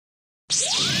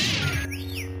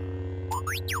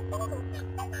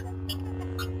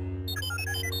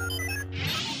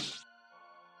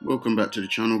Welcome back to the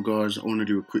channel, guys. I want to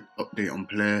do a quick update on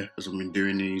Plair, as I've been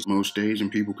doing these most days and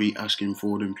people keep asking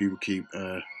for them. People keep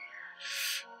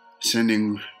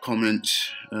sending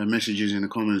comments, messages in the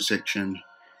comment section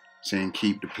saying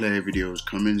keep the Plair videos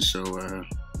coming. So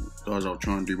guys, I'll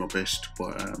try and do my best,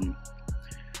 but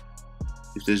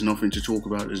if there's nothing to talk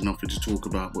about, there's nothing to talk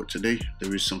about. But today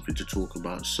there is something to talk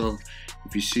about. So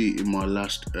if you see in my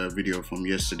last video from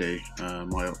yesterday,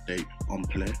 my update on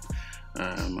Plair,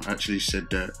 I actually said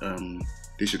that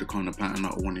this is the kind of pattern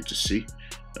that I wanted to see,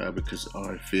 because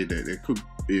I fear that there could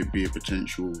be a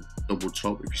potential double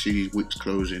top. If you see these wicks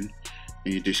closing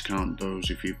and you discount those,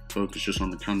 if you focus just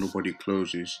on the candle body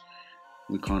closes,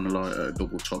 we kind of like a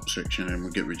double top section and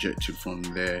we get rejected from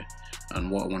there.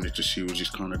 And what I wanted to see was this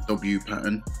kind of W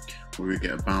pattern where we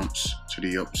get a bounce to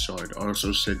the upside. I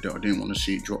also said that I didn't want to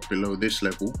see it drop below this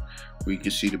level where you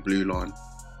can see the blue line,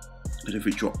 because if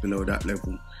it dropped below that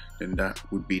level, then that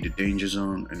would be the danger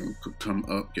zone and it could come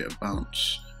up, get a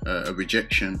bounce, a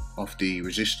rejection off the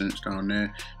resistance down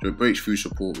there. So it breaks through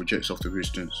support, rejects off the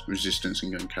resistance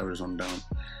and then carries on down.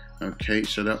 Okay,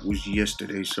 so that was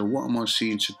yesterday. So what am I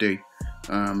seeing today?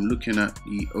 Looking at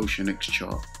the OceanEx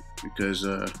chart, because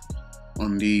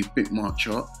on the Bitmart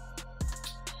chart,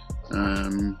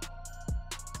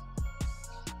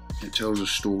 it tells a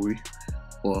story,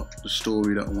 but the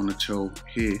story that I want to tell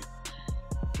here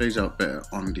plays out better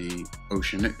on the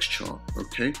OceanEx chart.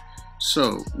 Okay,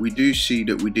 so we do see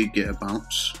that we did get a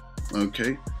bounce,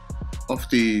 okay, off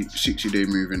the 60-day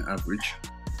moving average.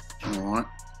 All right,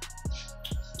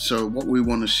 so what we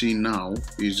want to see now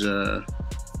is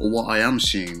or what I am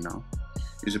seeing now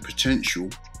is a potential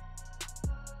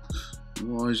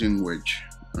rising wedge.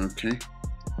 Okay,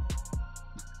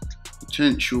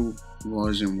 potential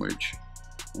rising wedge.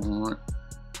 All right.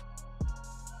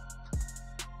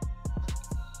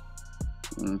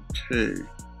 Okay,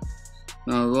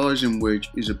 now rising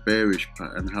wedge is a bearish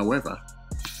pattern. However,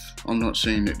 I'm not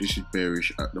saying that this is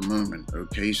bearish at the moment.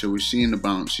 Okay, so we're seeing the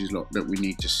bounces that we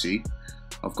need to see.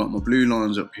 I've got my blue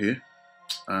lines up here.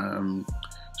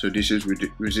 So this is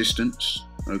resistance.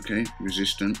 Okay,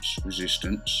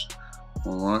 resistance.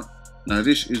 All right, now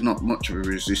this is not much of a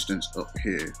resistance up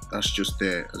here. That's just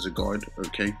there as a guide.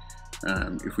 Okay,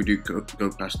 if we do go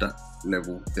past that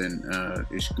level, then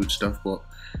it's good stuff. But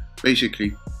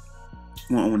basically,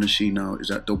 what I want to see now is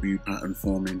that W pattern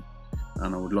forming,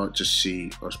 and I would like to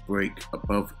see us break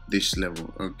above this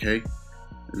level. Okay,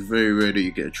 it's very rare that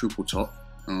you get a triple top.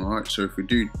 All right, so if we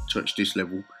do touch this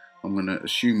level, I'm going to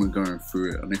assume we're going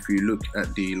through it. And if you look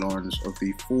at the lines of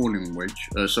the falling wedge,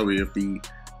 of the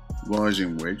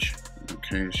rising wedge,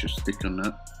 okay, let's just thicken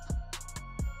that,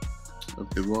 of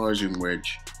the rising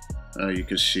wedge, you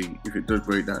can see if it does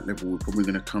break that level, we're probably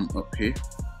going to come up here.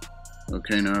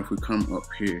 Okay, now if we come up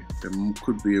here, there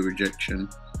could be a rejection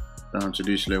down to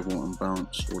this level and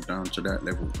bounce, or down to that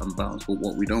level and bounce. But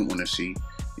what we don't want to see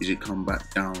is it come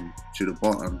back down to the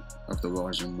bottom of the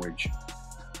rising wedge,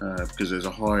 because there's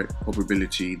a high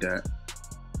probability that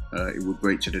it would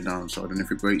break to the downside. And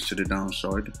if it breaks to the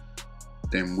downside,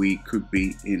 then we could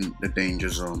be in the danger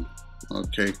zone.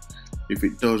 Okay, if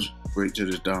it does break to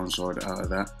the downside out of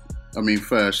that, I mean,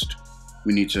 first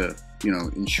we need to,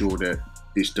 ensure that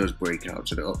this does break out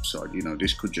to the upside.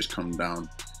 This could just come down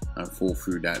and fall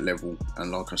through that level.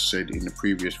 And like I said in the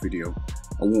previous video,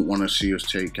 I won't want to see us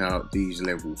take out these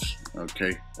levels.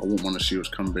 Okay, I won't want to see us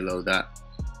come below that,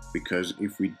 because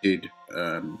if we did,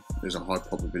 there's a high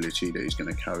probability that it's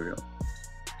going to carry up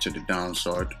to the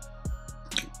downside.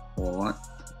 All right.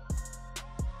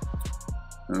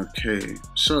 Okay,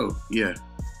 so yeah,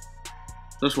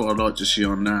 that's what I'd like to see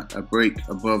on that. A break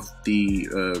above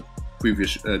the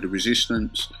the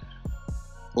resistance,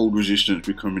 old resistance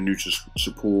becoming new to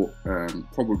support,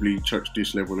 and probably touch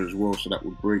this level as well. So that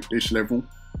would break this level,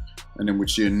 and then we'd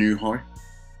see a new high.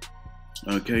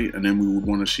 Okay, and then we would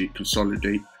want to see it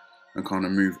consolidate and kind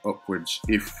of move upwards.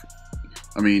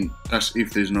 That's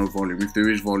if there's no volume. If there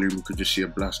is volume, we could just see a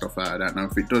blast off out of that. Now,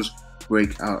 if it does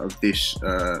break out of this,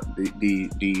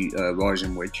 the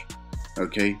rising wedge,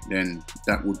 okay, then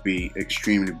that would be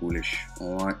extremely bullish.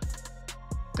 All right,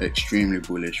 extremely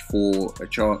bullish. For a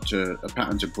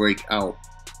pattern to break out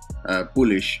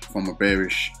bullish from a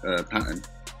bearish pattern,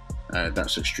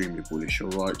 that's extremely bullish. All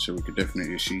right, so we could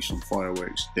definitely see some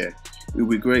fireworks there. It would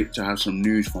be great to have some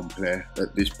news from Plair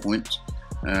at this point,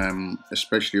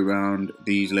 especially around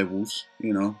these levels.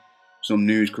 Some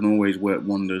news can always work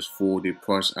wonders for the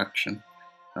price action,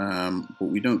 but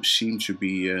we don't seem to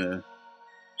be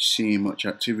seeing much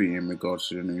activity in regards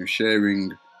to the news.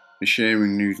 The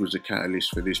sharing news was a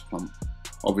catalyst for this pump.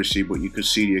 obviously, but you could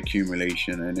see the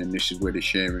accumulation, and then this is where the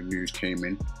sharing news came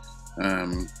in.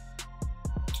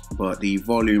 But the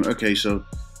volume, okay, so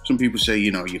some people say,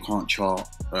 you know, you can't chart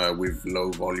with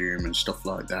low volume and stuff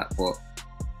like that, but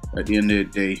at the end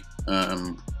of the day,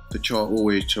 the chart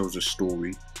always tells a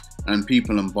story, and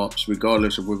people and bots,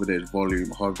 regardless of whether there's volume,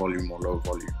 high volume or low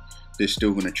volume, they're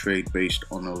still going to trade based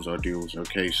on those ideals.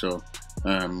 Okay, so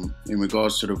in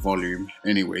regards to the volume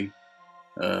anyway,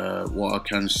 what I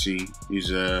can see is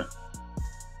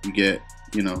you get,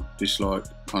 you know, this like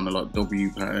kind of like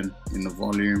W pattern in the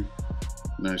volume,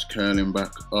 and it's curling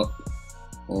back up.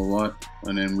 All right,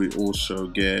 and then we also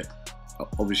get,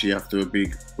 obviously after a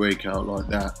big breakout like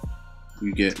that,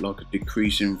 you get like a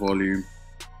decrease in volume,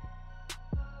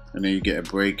 and then you get a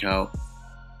breakout.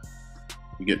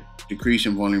 You get decrease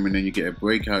in volume, and then you get a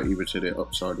breakout either to the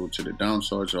upside or to the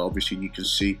downside. So obviously you can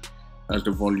see as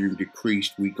the volume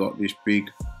decreased, we got this big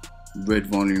red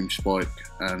volume spike,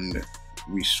 and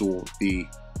we saw the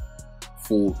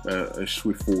fall, a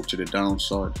swift fall to the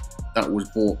downside. That was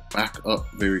brought back up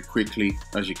very quickly.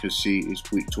 As you can see, it's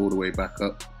wicked all the way back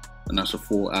up, and that's a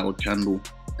 4-hour candle.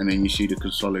 And then you see the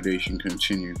consolidation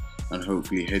continue and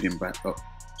hopefully heading back up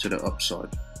to the upside.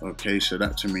 Okay, so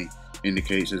that to me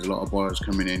indicates there's a lot of buyers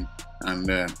coming in, and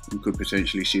you could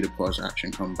potentially see the price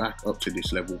action come back up to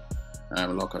this level.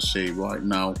 Like I say, right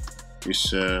now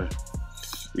it's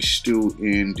still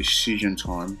in decision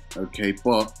time. Okay,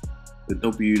 but the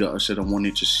W that I said I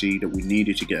wanted to see, that we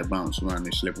needed to get a bounce around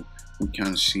this level, we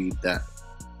can see that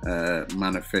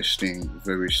manifesting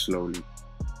very slowly.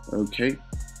 Okay,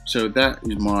 so that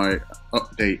is my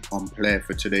update on Plair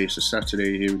for today. It's a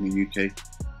Saturday here in the UK,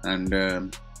 and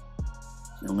I'm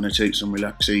going to take some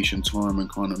relaxation time and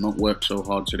kind of not work so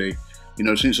hard today. You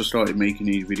know, since I started making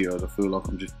these videos, I feel like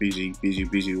I'm just busy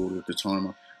all of the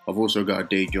time. I've also got a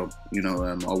day job. You know,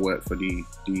 I work for the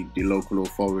local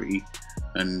authority,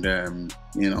 and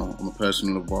you know, I'm a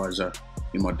personal advisor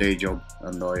in my day job,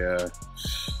 and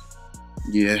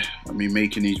yeah, I mean,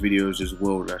 making these videos as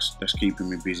well, that's keeping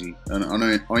me busy, and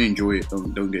I enjoy it.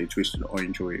 Don't get it twisted, I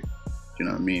enjoy it. You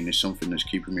know what I mean? It's something that's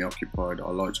keeping me occupied. I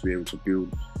like to be able to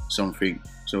build something.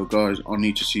 So guys, I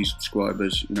need to see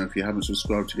subscribers. You know, if you haven't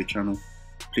subscribed to the channel,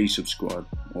 please subscribe.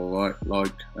 All right,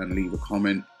 like and leave a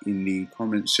comment in the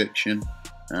comment section.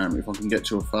 If I can get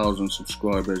to 1,000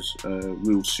 subscribers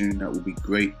real soon, that would be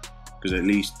great, because at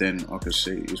least then I can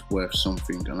say it's worth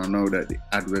something. And I know that the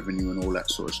ad revenue and all that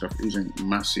sort of stuff isn't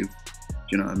massive, do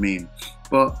you know what I mean?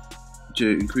 But to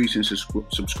increasing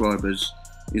subscribers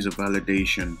is a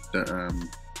validation that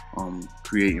I'm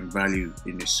creating value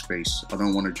in this space. I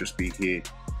don't want to just be here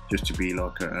just to be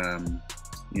like a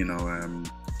you know,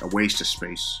 a waste of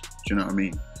space, do you know what I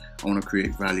mean? I want to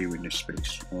create value in this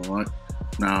space. All right,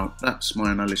 now that's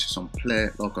my analysis on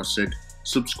Plair. Like I said,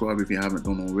 subscribe if you haven't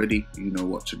done already. You know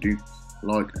what to do.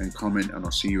 Like and comment, and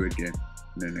I'll see you again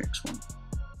in the next one.